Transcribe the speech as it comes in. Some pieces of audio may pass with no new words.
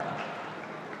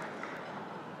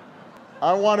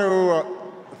I want to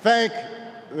thank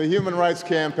the Human Rights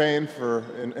Campaign for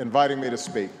inviting me to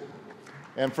speak,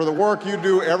 and for the work you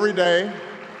do every day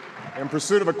in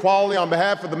pursuit of equality on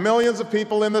behalf of the millions of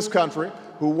people in this country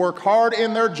who work hard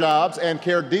in their jobs and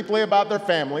care deeply about their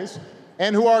families,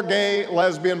 and who are gay,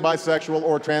 lesbian, bisexual,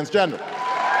 or transgender.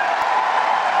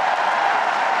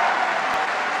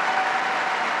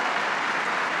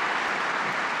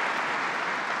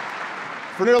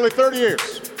 For nearly 30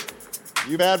 years,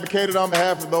 you've advocated on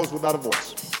behalf of those without a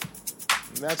voice.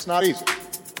 And that's not easy.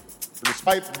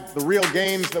 Despite the real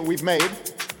gains that we've made,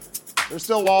 there's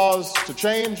still laws to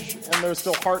change, and there's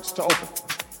still hearts to open.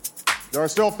 There are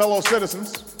still fellow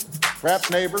citizens, perhaps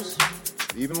neighbors,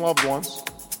 even loved ones,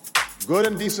 good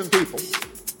and decent people,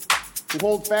 who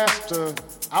hold fast to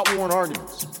outworn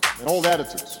arguments and old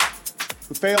attitudes,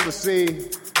 who fail to see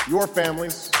your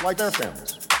families like their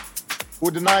families, who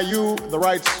would deny you the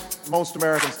rights most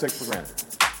Americans take for granted.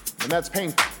 And that's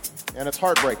painful, and it's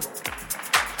heartbreaking.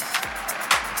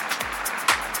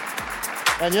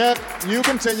 And yet, you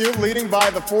continue leading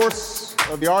by the force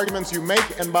of the arguments you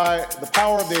make and by the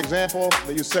power of the example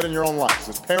that you set in your own lives,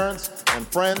 as parents and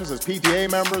friends, as PTA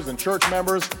members and church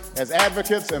members, as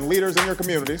advocates and leaders in your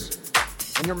communities,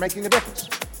 and you're making a difference.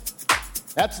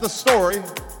 That's the story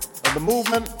of the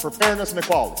movement for fairness and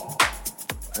equality.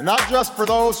 And not just for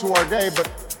those who are gay, but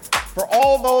for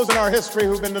all those in our history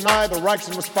who've been denied the rights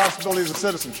and responsibilities of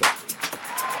citizenship.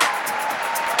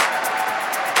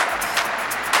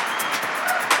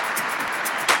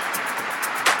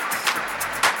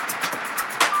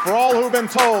 For all who've been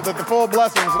told that the full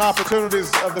blessings and opportunities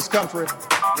of this country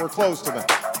were closed to them.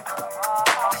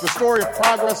 It's the story of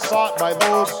progress sought by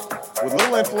those with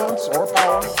little influence or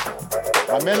power,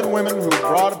 by men and women who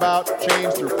brought about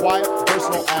change through quiet,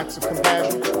 personal acts of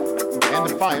compassion and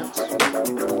defiance,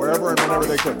 wherever and whenever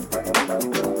they could. It's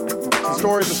the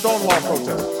story of the Stonewall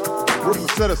protests, a group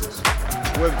of citizens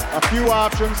with a few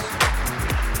options.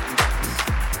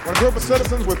 When a group of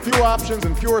citizens with few options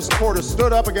and fewer supporters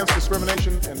stood up against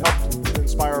discrimination and helped to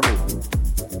inspire a movement.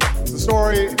 It's the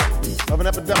story of an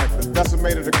epidemic that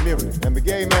decimated a community, and the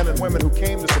gay men and women who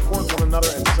came to support one another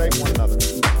and save one another,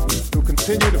 who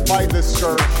continue to fight this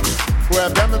scourge, who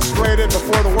have demonstrated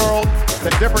before the world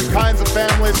that different kinds of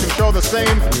families can show the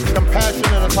same compassion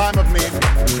in a time of need.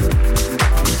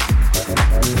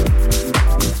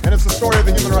 And it's the story of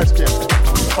the Human Rights Campaign,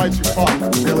 the fights you fought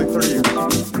for nearly 30 years,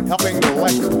 helping to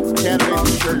elect candidates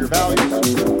who share your values,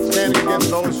 standing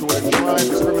against those who would enshrine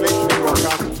discrimination into our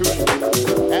Constitution,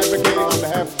 advocating on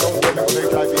behalf of those living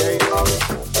with HIV/AIDS,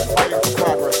 and fighting for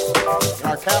progress in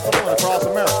our capital and across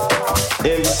America.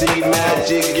 MC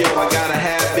Magic, yo, I got a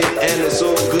habit, and it's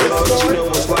so good, but you know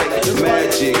it's like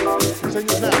magic.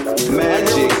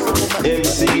 Magic,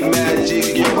 MC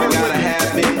Magic, yo, I got a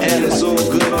habit, and it's so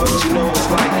good, but you know it's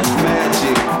like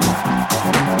magic.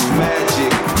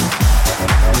 Magic.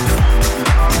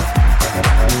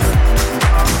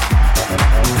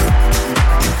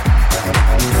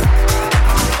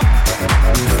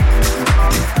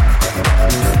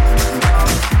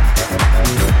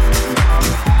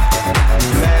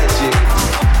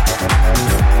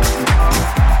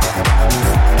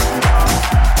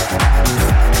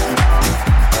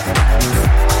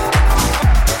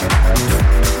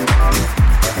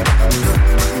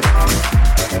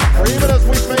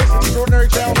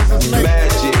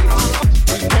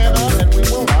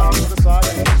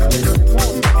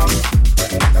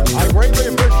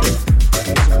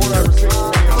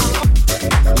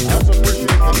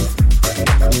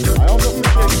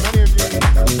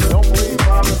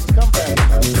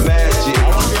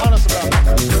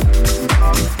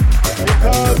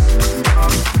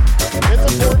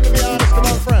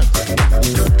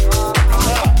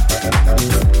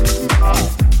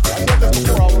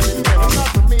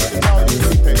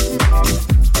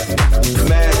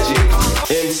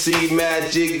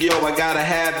 Magic, yo, I got a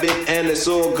habit, and it's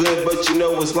all good, but you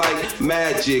know it's like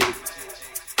magic.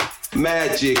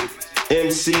 Magic,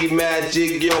 MC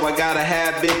Magic, yo, I got a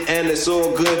habit, and it's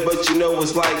all good, but you know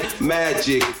it's like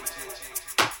magic.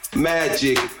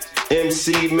 Magic,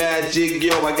 MC Magic,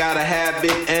 yo, I got a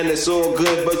habit, and it's all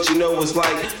good, but you know it's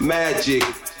like magic.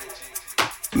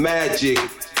 Magic,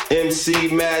 MC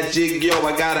Magic, yo,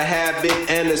 I got a habit,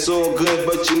 and it's all good,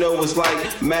 but you know it's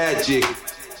like magic.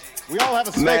 We all have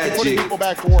a stake in putting people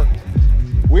back to work.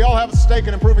 We all have a stake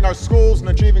in improving our schools and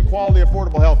achieving quality,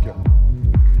 affordable health care.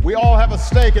 We all have a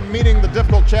stake in meeting the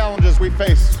difficult challenges we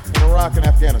face in Iraq and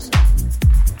Afghanistan.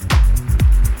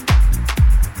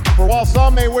 For while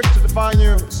some may wish to define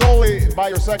you solely by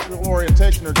your sexual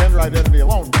orientation or gender identity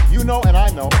alone, you know and I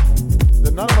know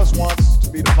that none of us wants to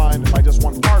be defined by just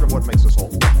one part of what makes us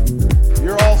whole.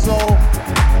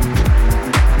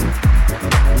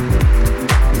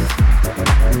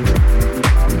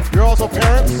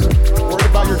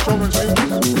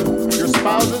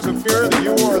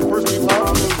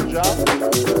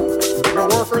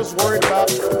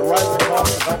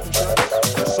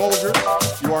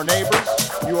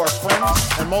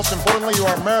 most importantly, you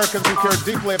are Americans who care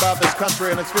deeply about this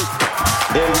country and its future.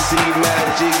 MC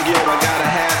Magic, yo, I gotta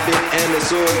have it, and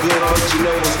it's all good, but you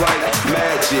know it's like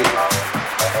magic.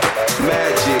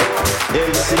 Magic,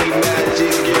 MC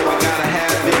Magic, yo, I gotta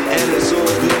have it, and it's all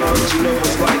good, but you know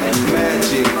it's like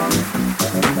magic.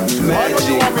 Why don't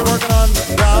you Magic. want me working on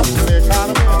jobs, the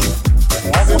economy,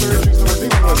 and all the other issues that we're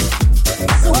dealing with?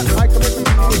 But my commitment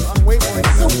to you is unwavering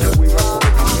as we wrestle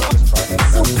with this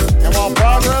problem. And while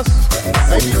progress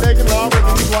may be taking longer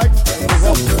than you'd like, as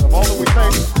a result of all that we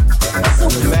face,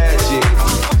 Magic.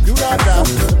 do not doubt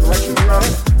the direction we are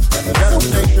headed and the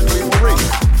destination we will reach.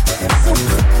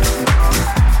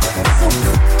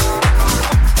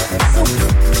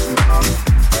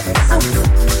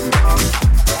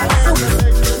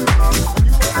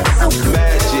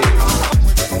 Magic.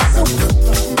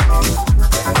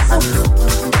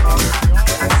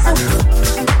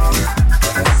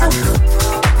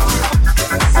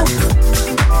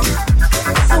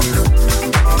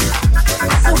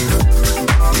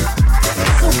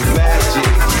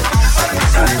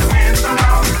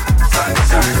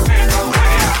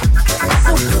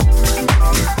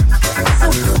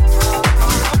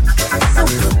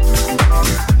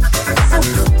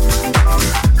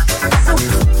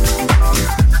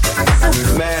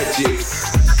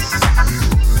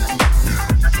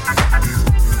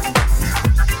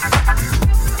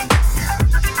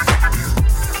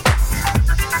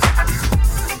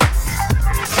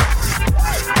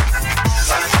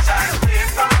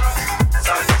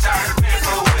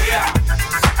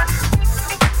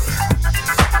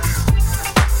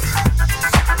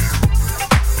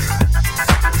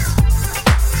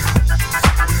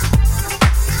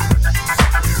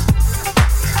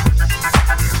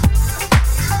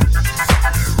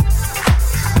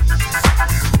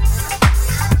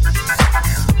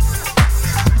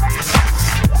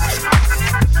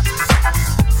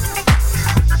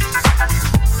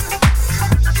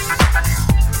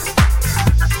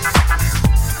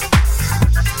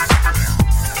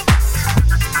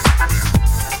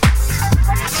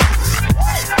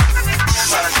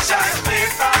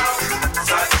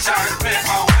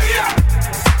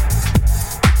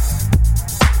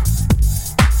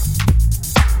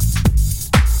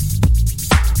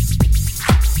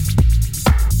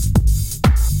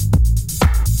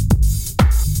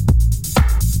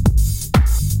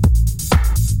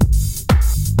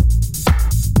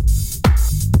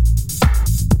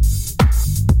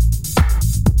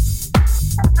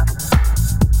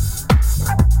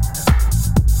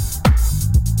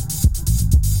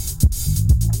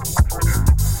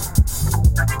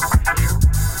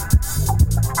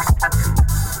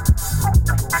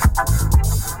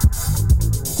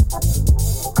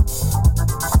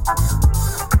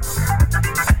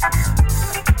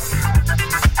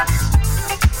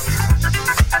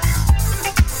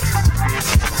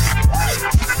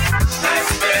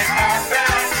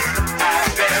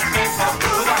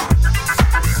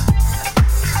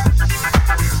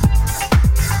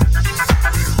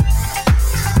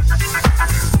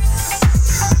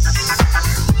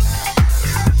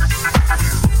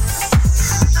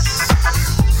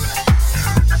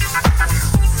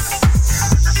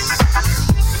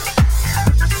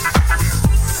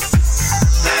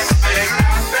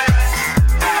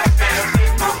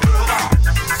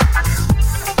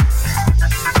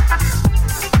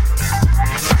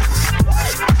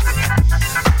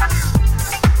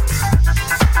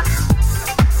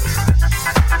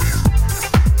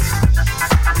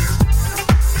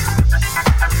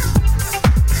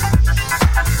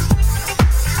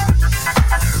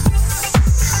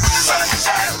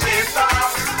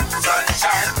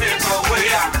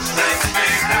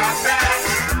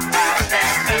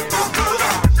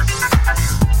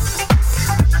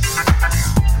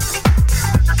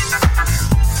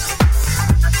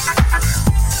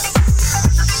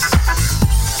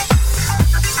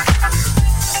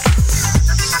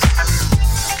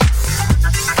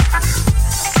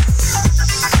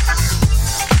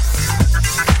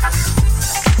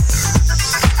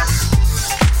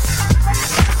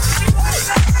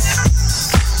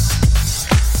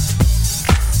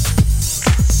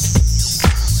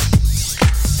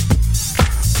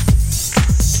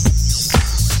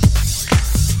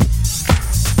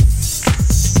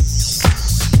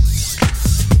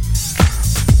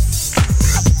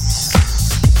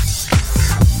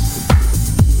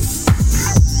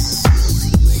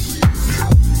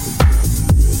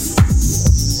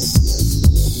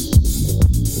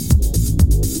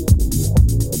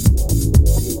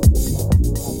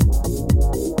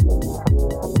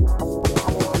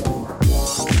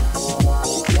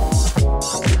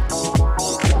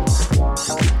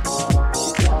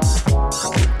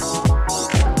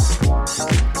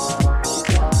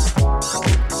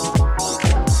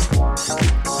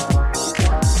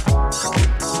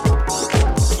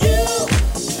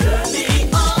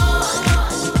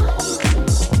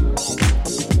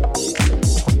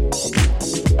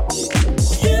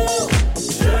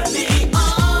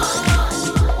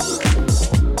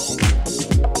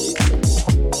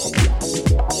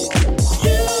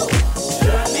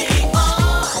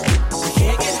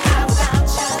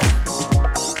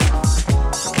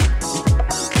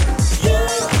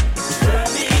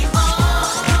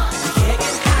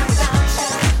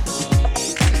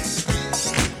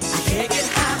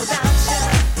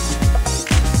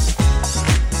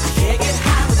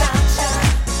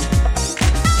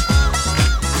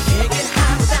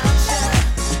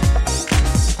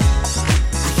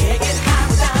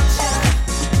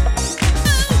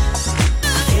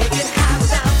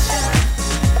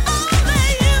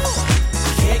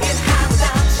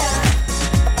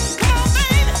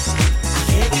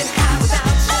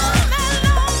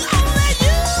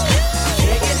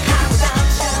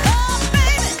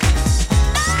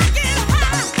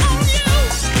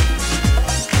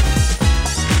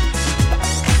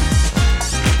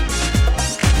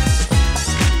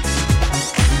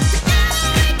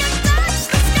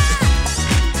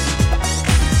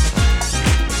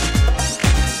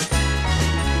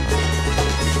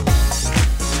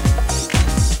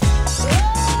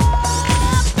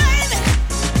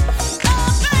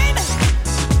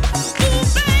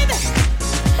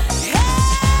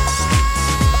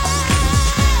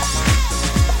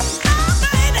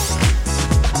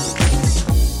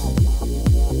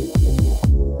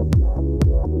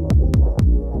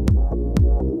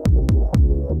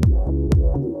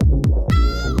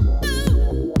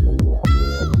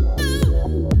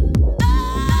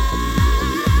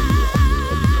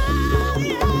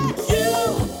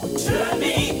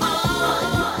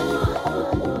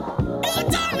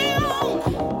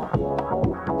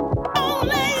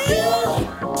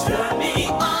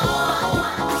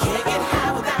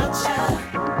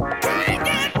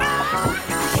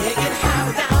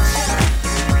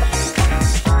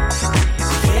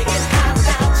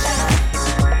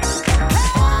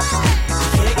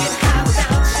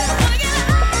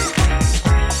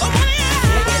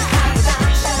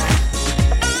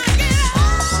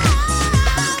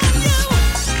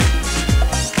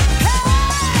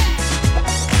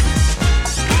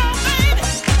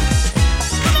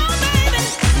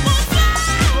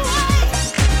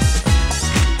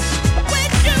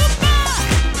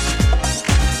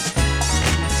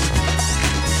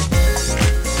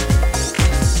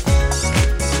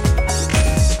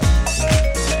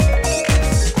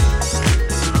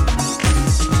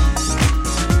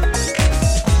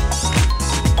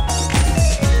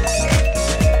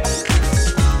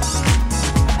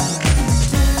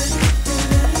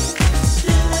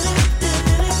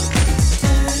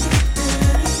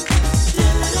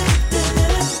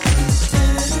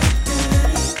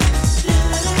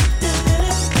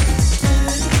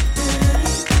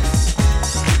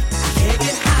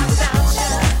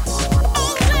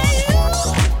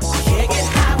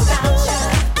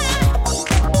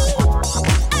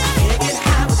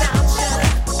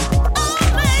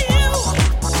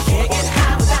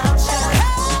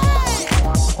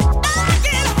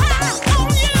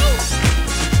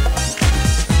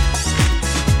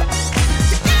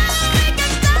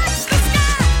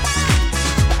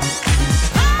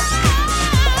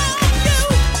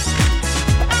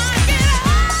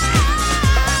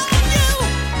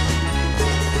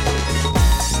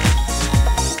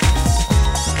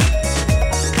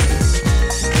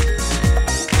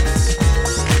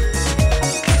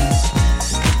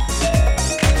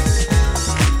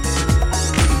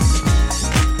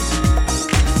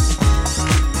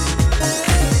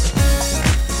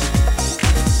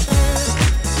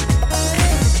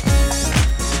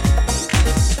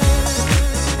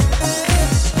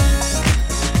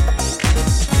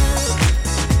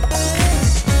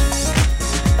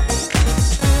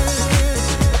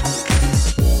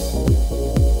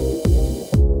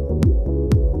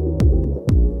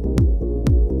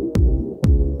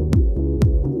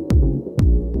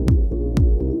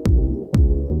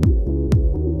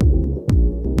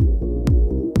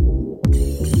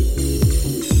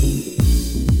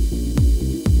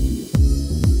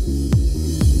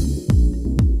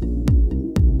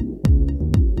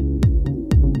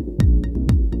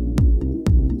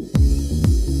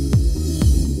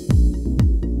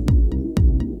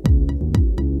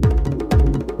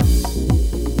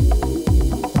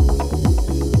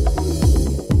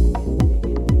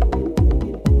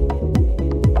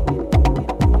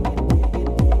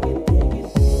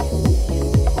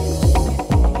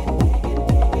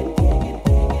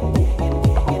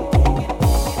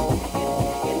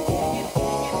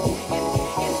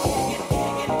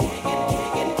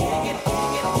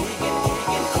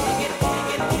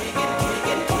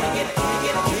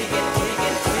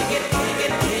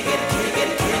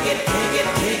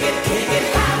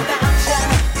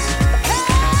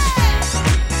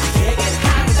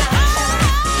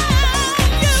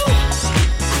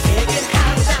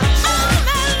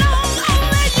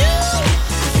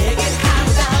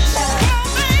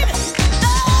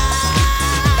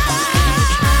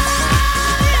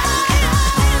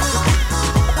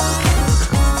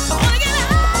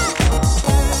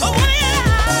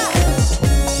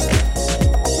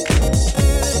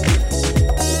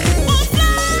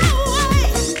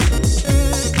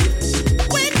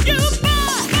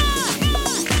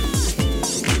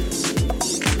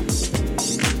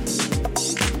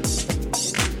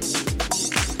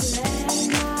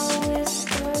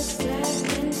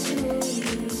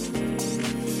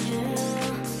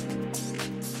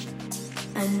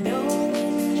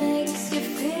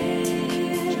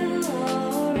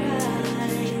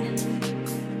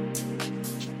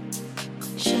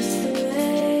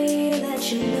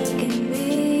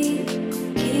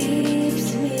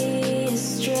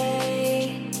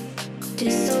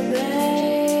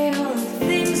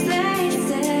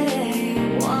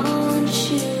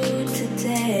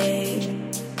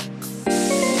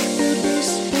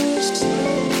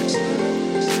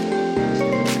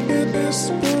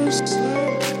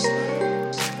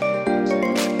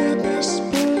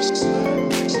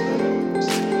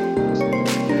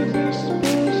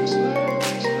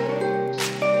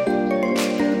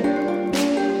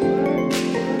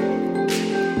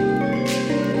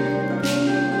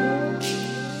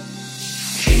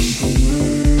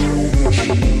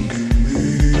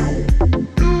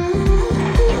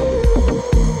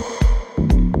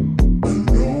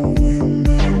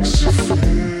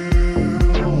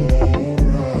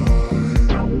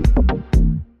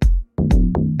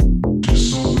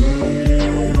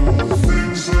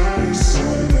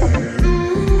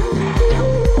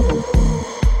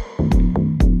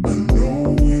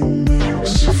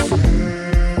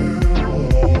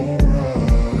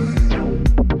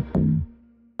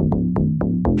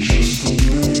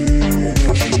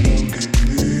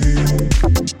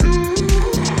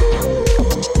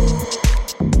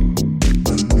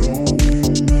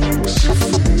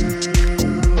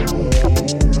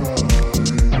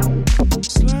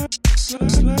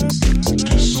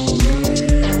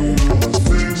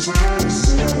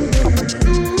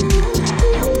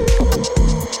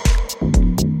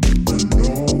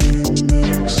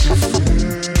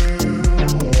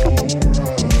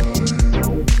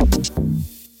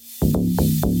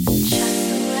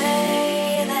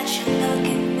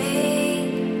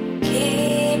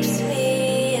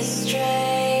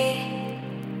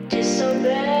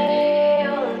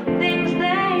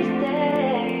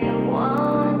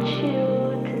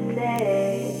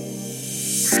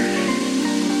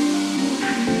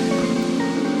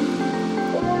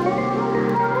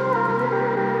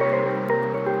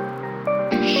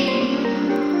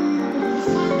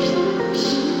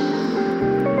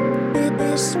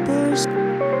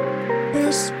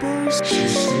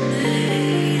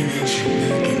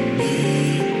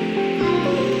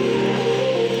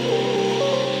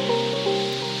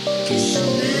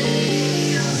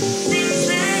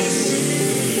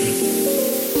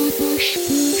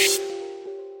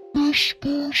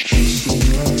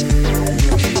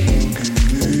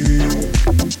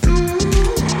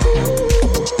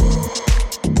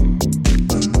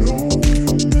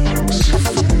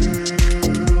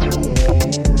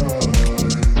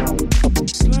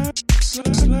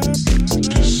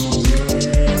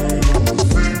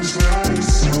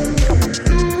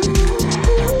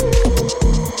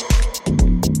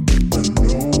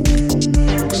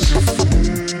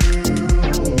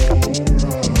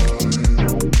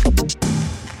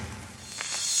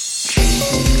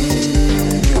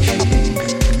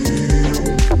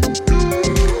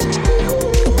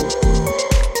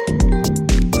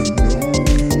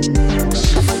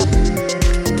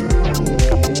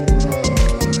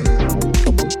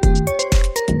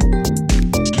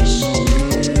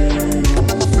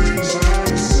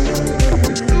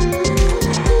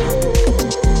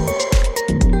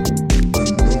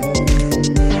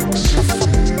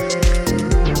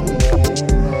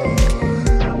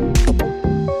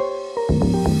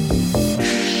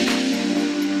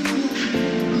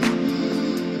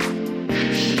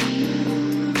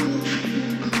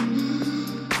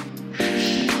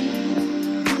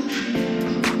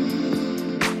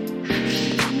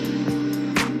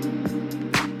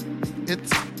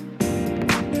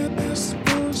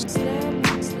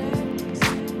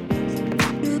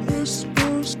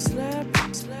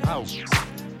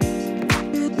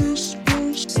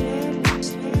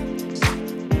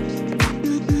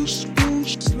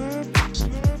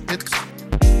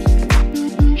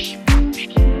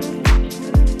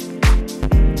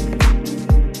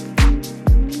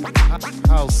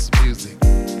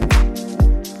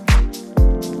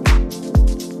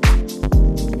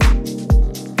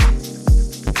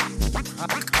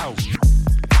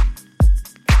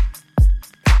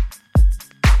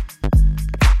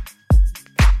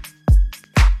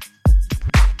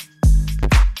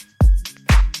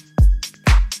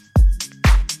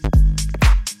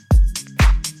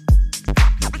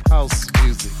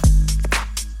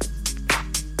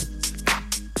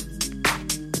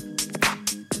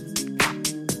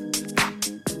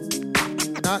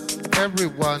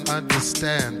 Everyone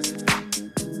understands.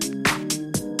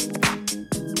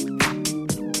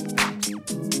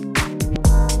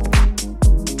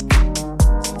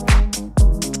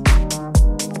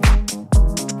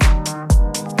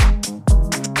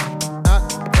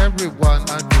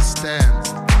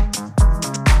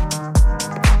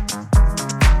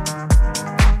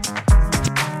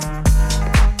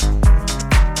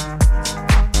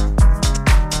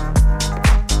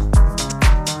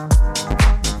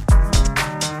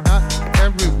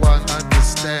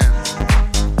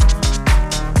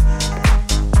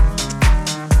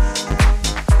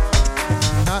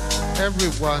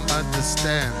 Everyone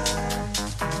understands.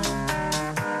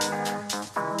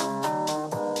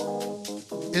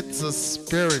 It's a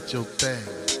spiritual thing.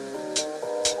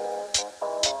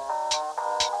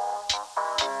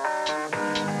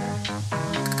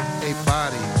 A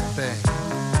body thing.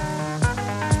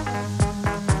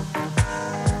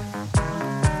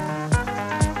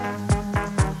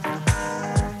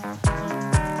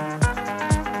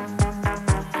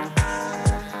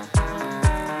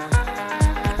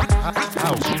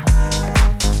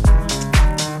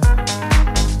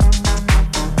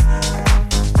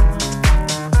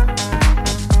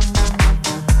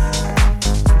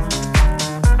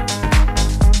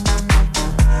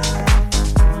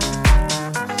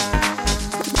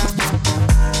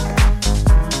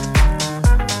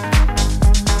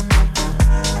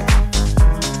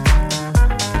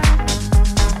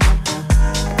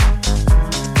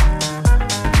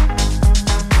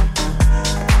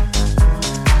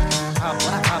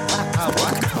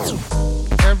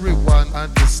 Everyone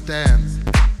understands.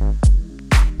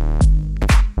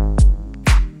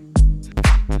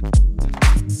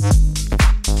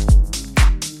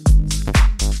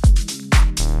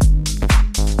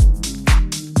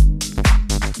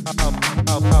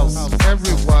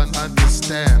 Everyone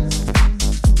understands.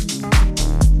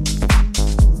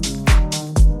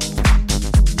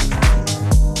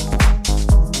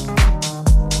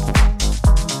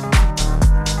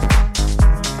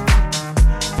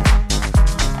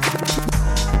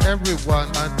 Everyone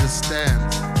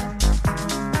understands.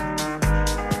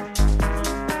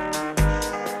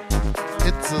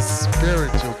 It's a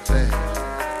spiritual thing.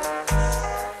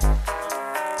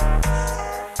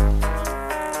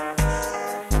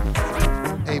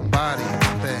 A body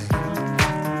thing.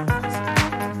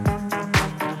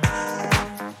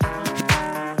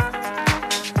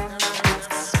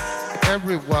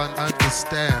 Everyone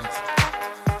understands.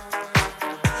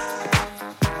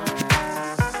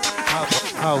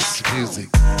 House music.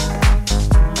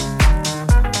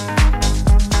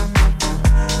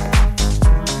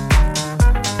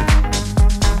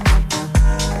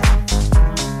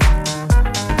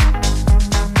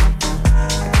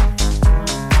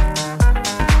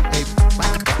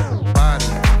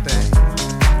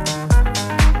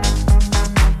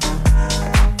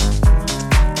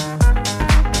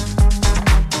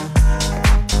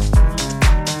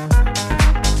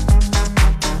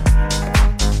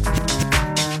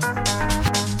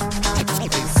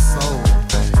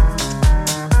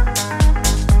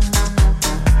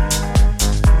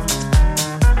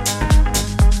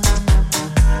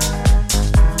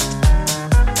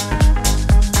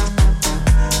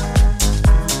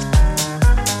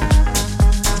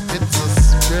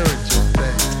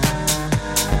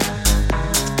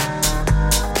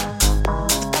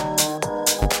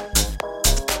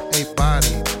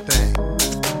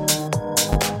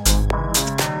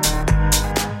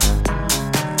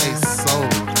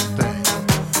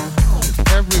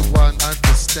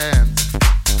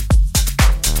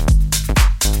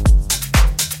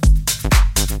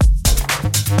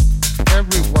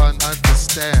 Everyone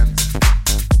understands.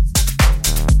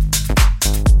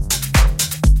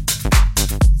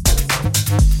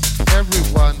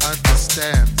 Everyone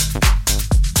understands.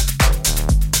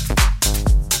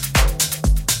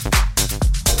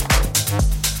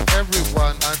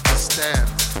 Everyone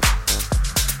understands.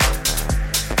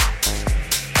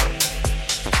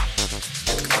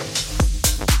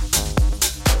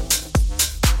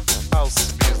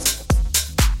 House music.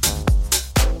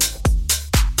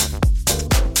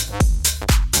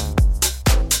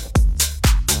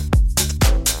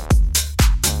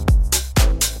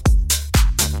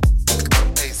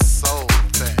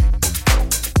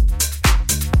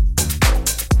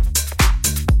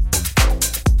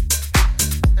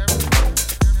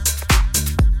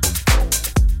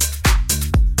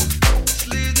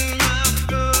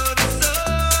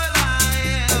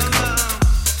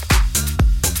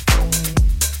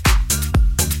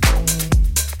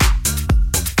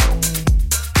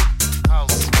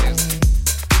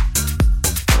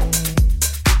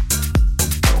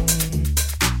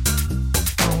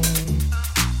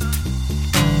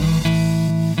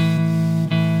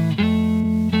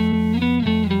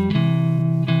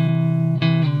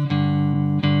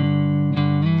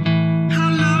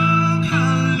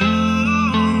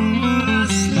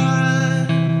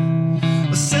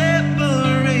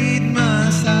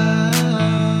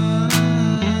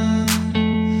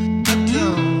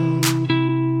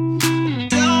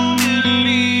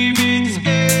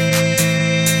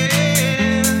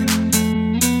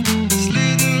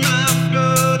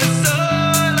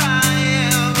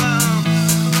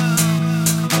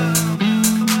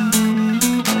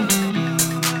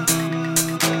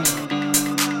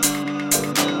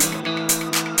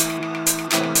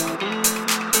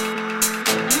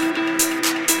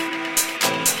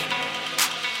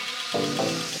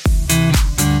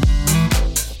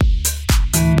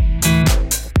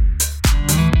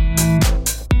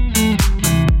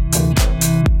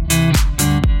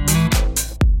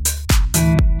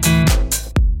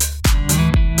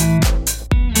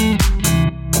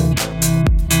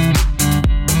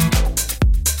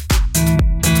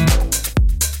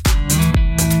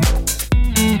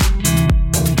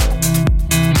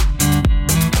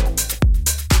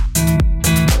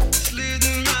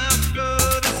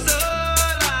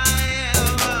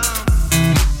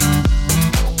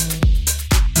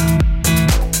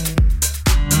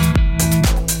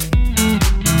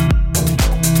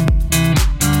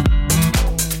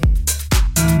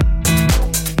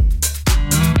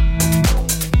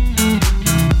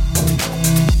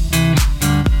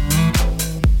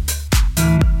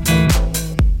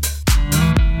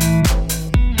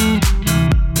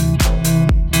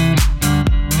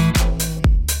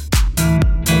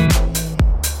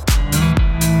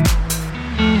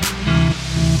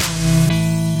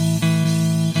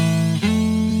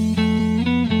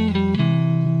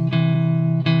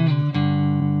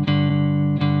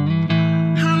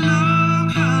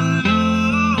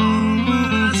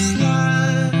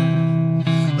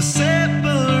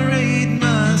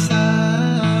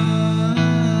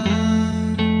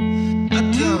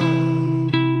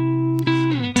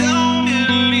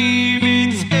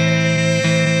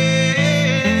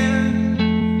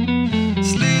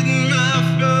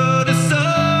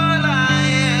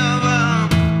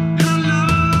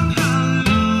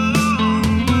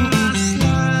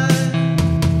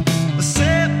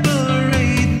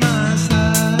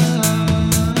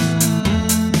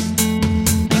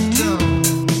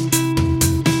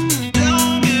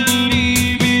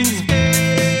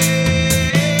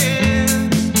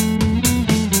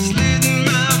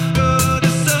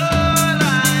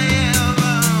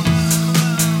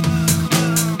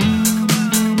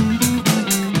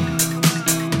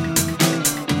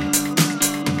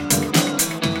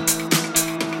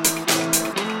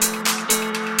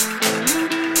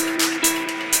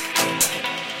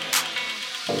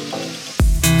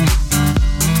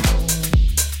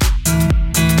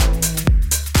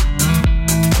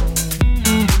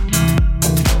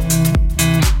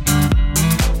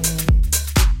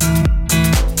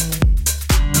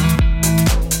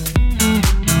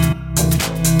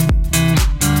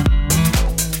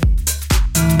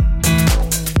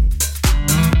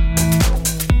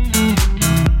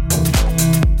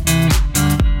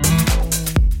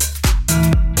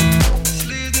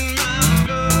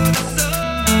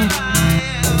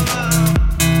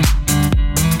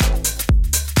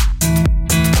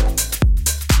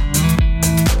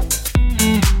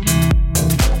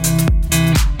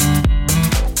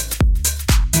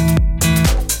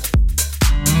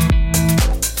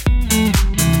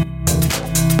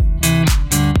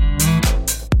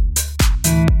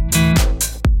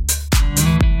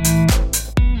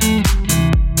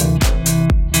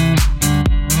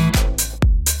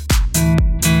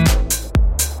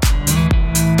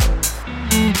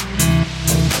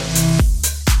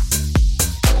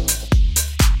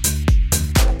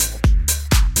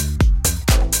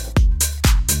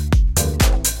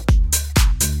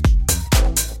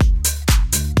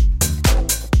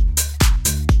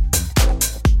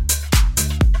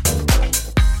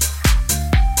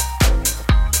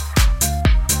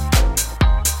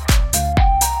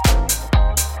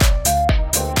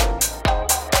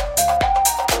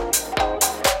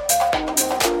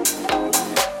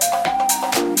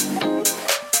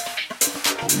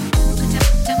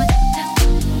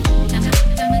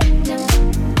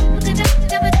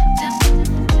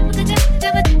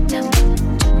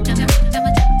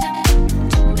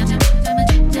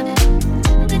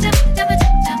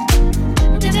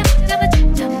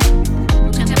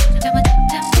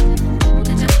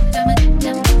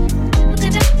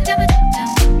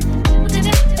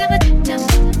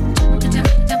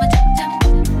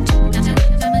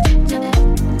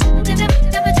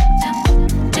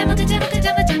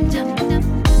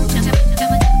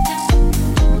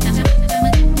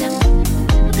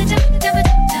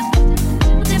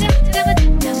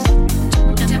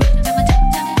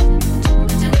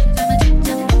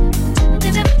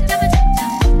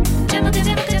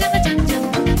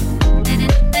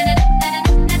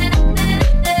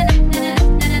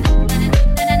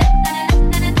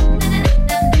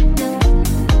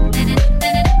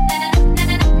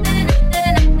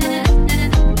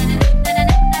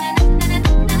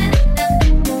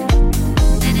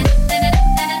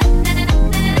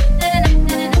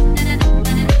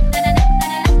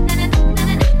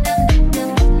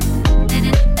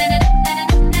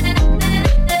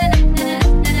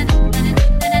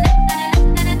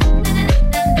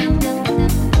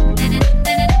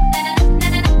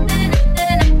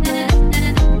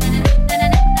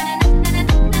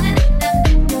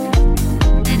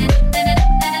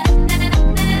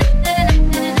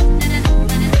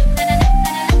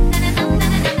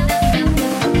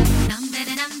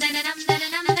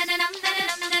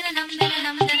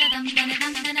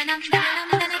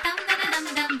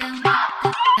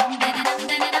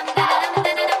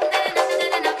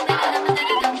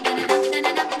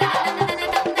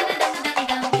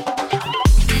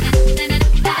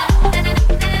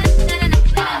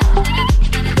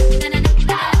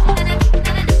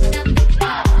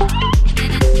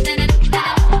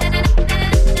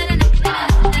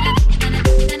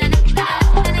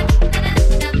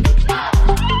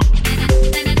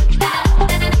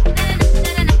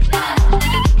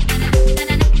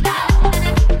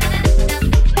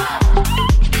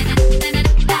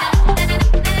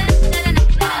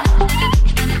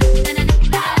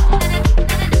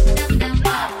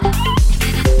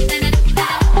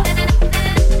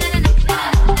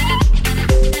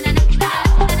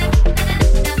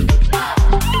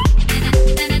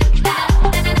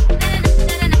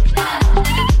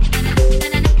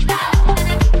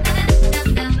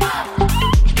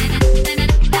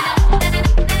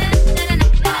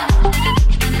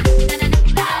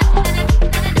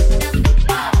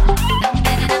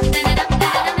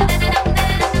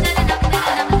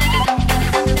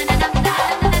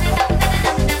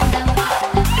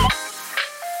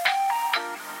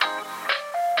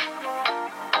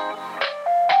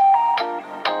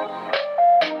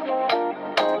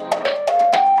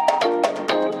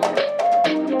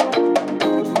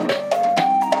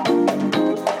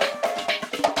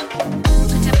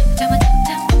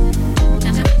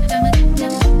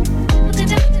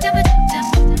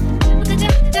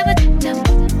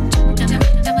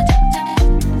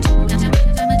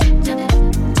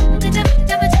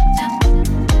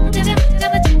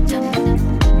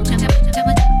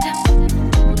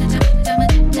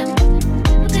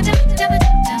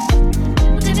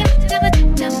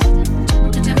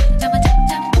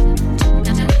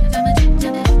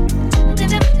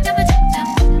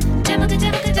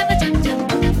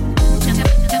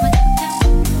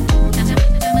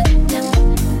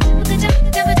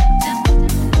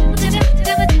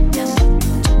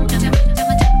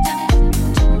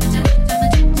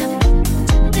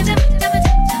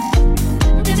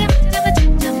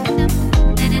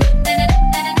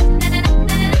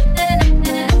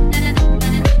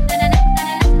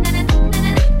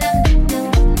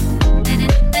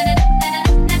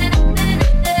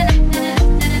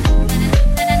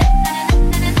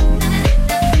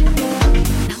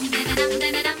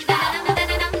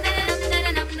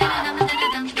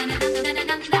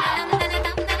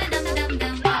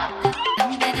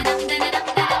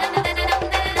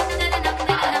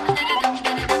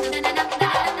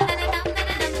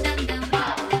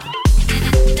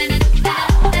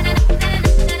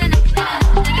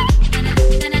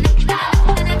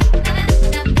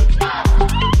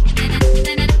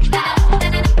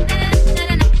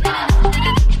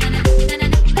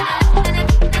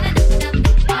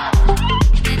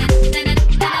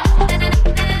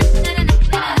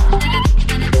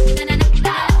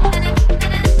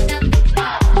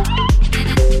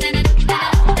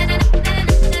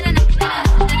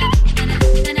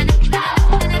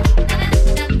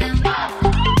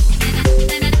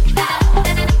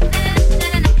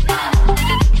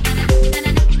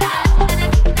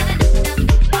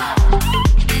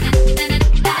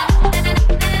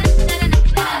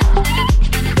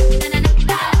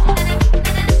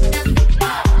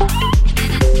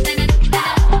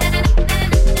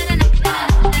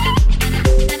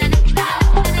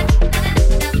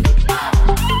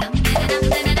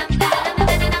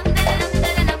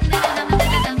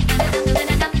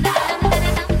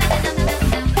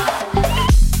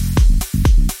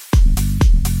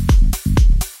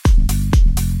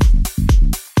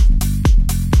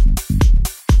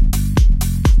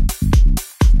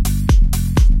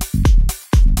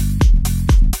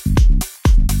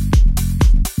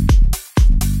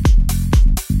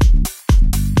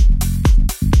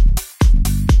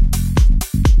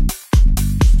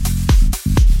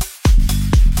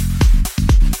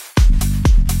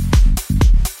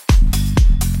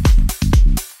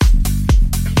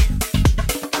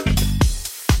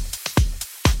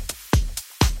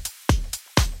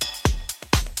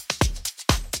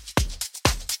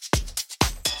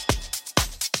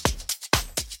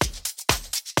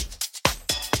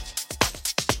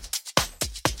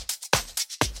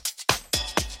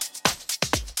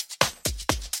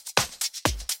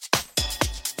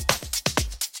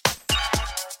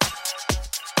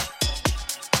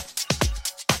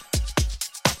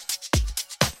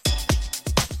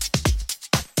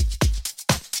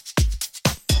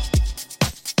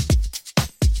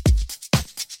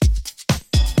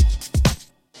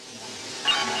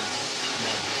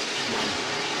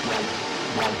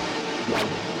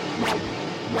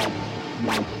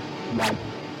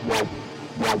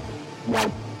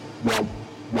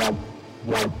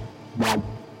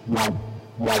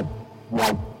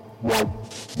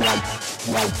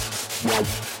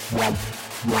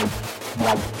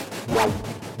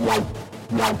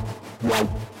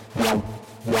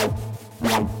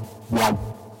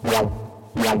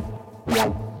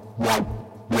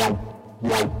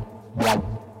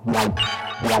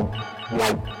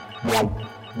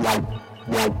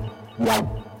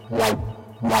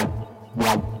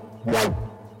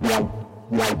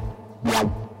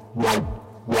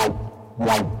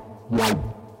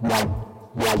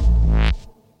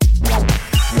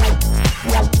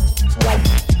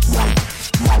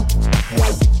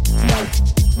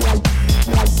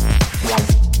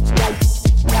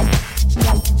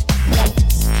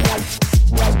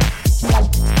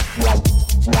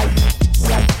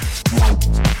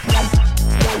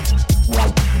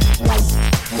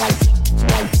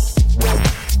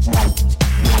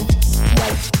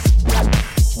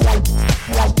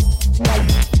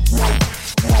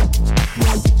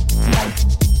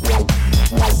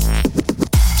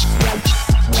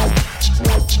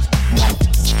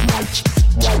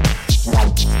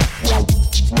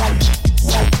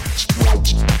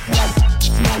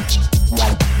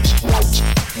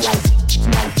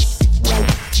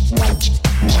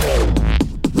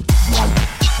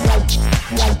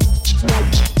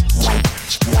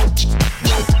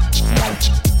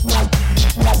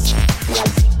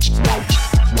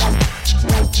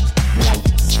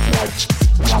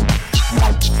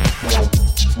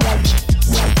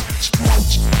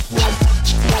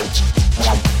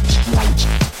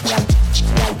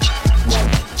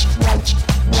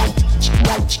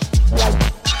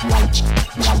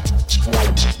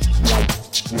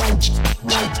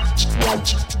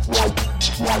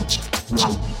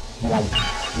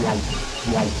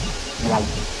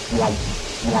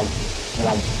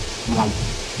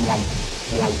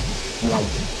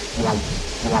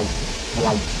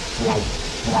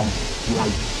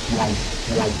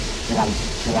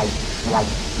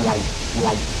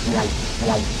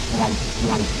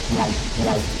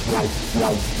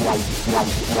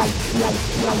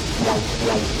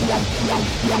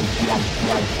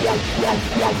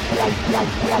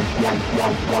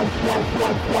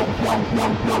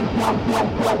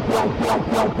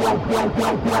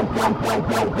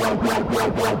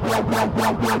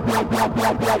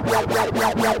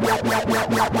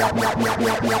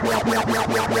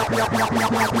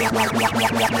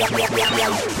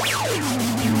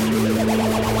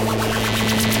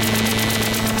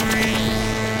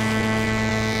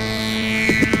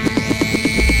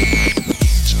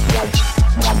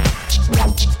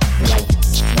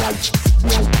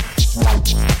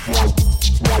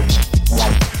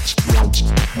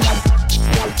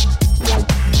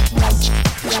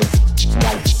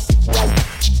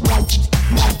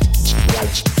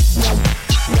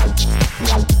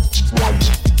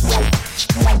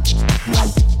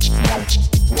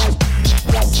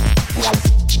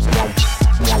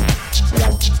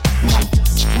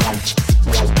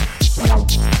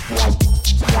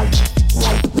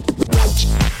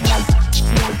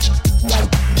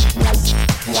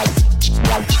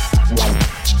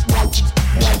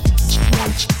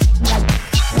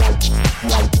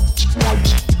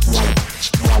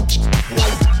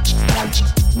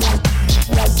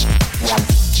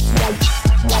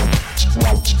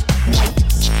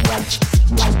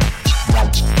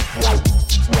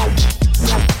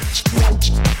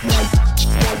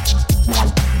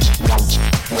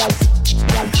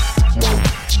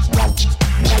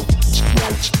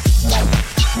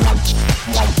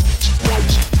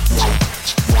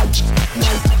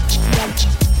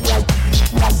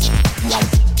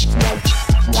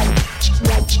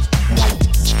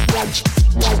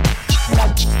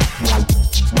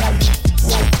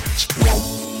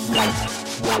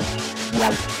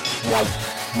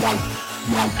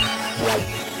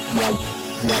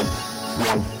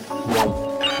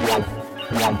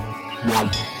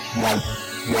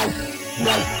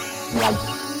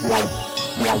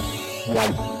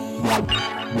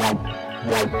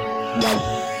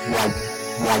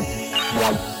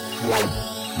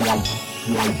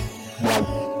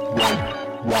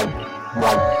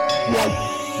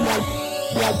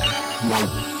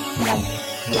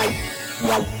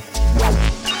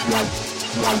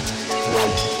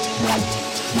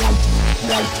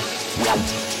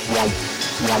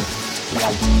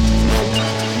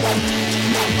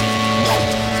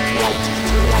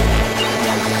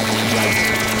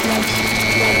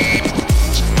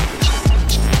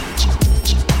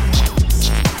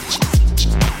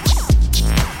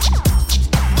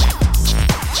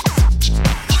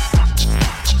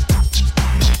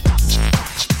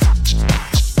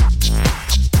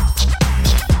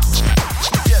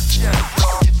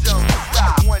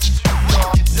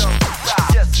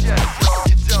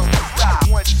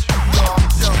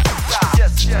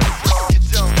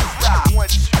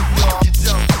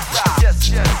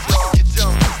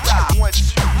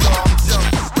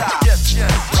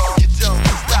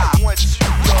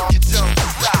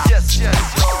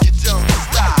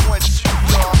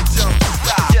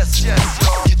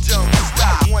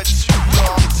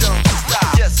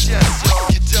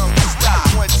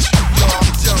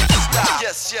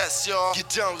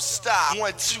 stop.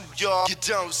 1, 2, y'all, you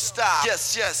don't stop.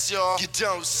 Yes, yes, y'all, you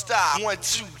don't stop. 1,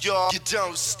 2, y'all, you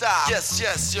don't stop. Yes,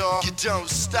 yes, y'all, you don't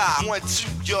stop. 1, 2,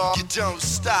 y'all, you don't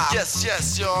stop. Yes,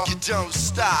 yes, y'all, you don't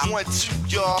stop. 1, 2,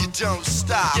 y'all, you don't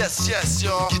stop. Yes, yes,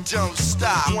 y'all, you don't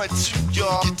stop. 1, 2,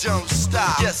 y'all, you don't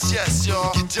stop. Yes, yes,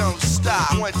 y'all, you don't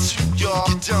stop. 1, 2, y'all,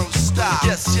 you don't stop.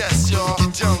 Yes, yes, y'all,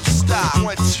 you don't stop.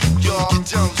 1, 2, y'all, you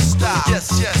don't stop.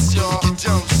 Yes, yes, y'all, you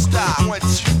don't stop. 1,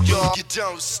 2, y'all, you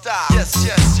don't stop. Yes,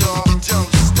 yes, y'all, you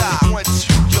don't stop. 1,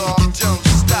 2, y'all, you don't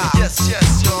stop. Yes,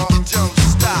 yes, y'all, you don't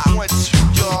stop. 1, 2,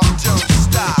 y'all, you don't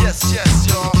stop. Yes, yes,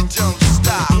 y'all, you don't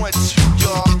stop. 1, 2,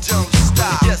 y'all, you don't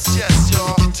stop. Yes, yes,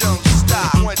 y'all, you don't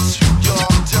stop. 1, 2, y'all,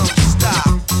 you don't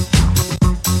stop.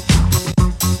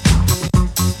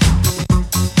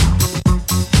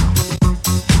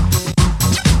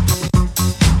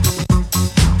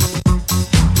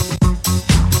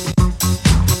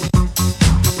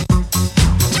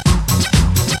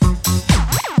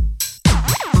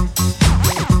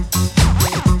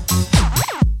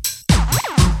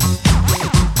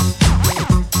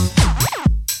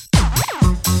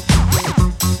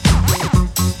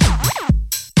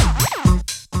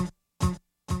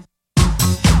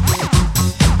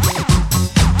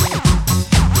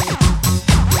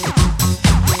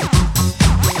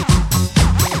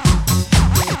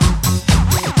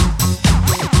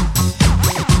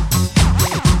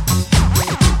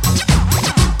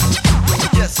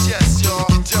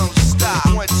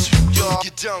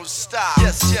 Don't stop.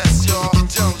 Yes, yes, y'all, you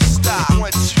don't stop.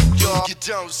 1, 2, y'all, you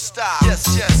don't stop.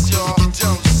 Yes, yes, y'all, you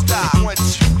don't stop. 1,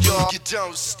 2, y'all, you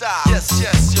don't stop. Yes,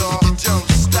 yes, y'all, you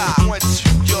don't stop. 1, 2,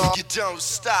 y'all, you don't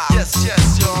stop. Yes,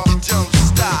 yes, y'all, you don't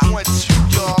stop. 1, 2,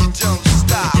 y'all, you don't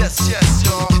stop. Yes, yes,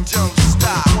 y'all, you don't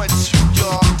stop. 1, 2,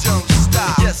 y'all, you don't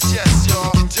stop. Yes, yes,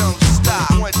 y'all, you don't stop.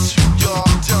 1, 2, y'all,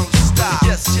 you don't stop.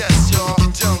 Yes, yes, y'all, you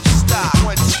don't stop.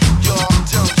 1, 2, y'all, you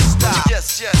don't stop.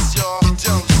 Yes, yes, y'all, you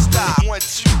don't stop. 1,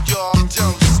 2, y'all, you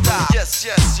don't stop. Yes,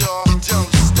 yes, y'all, you don't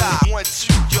stop. 1,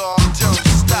 2, y'all, you don't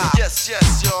stop. Yes,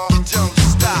 yes, y'all, you don't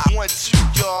stop. 1, 2,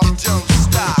 y'all, you don't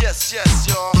stop. Yes, yes,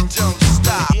 y'all, you don't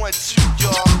stop. 1, 2,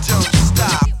 y'all, you don't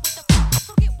stop.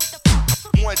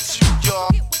 1, 2, y'all.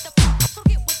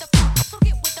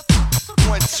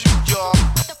 1, 2, y'all. 1, 2, y'all.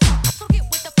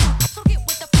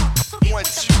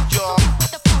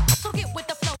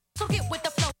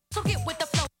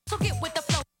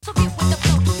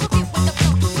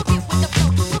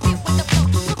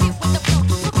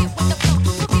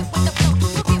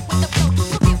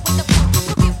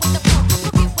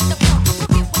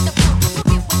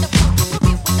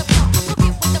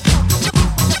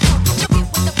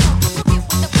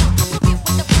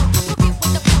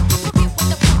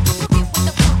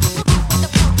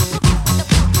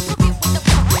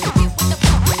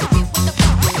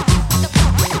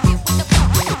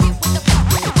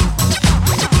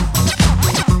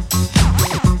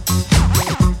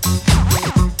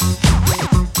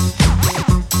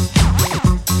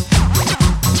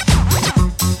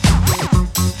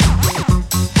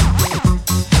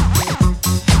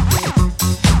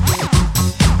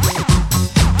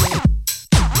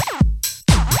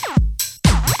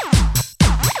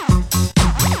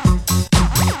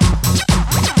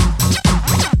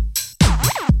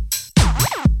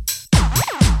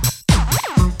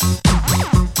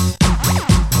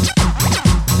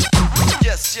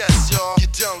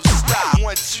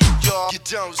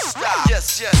 Don't stop.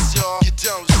 Yes, yes, y'all, you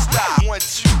don't stop. 1,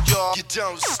 2, y'all, you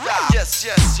don't stop. Yes,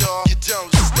 yes, y'all, you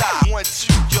don't stop. 1,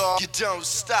 2, y'all, you don't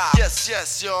stop. Yes,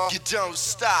 yes, y'all, you don't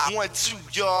stop. 1, 2,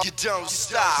 y'all, you don't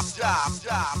stop. Stop,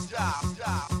 stop, stop,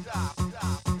 stop, stop.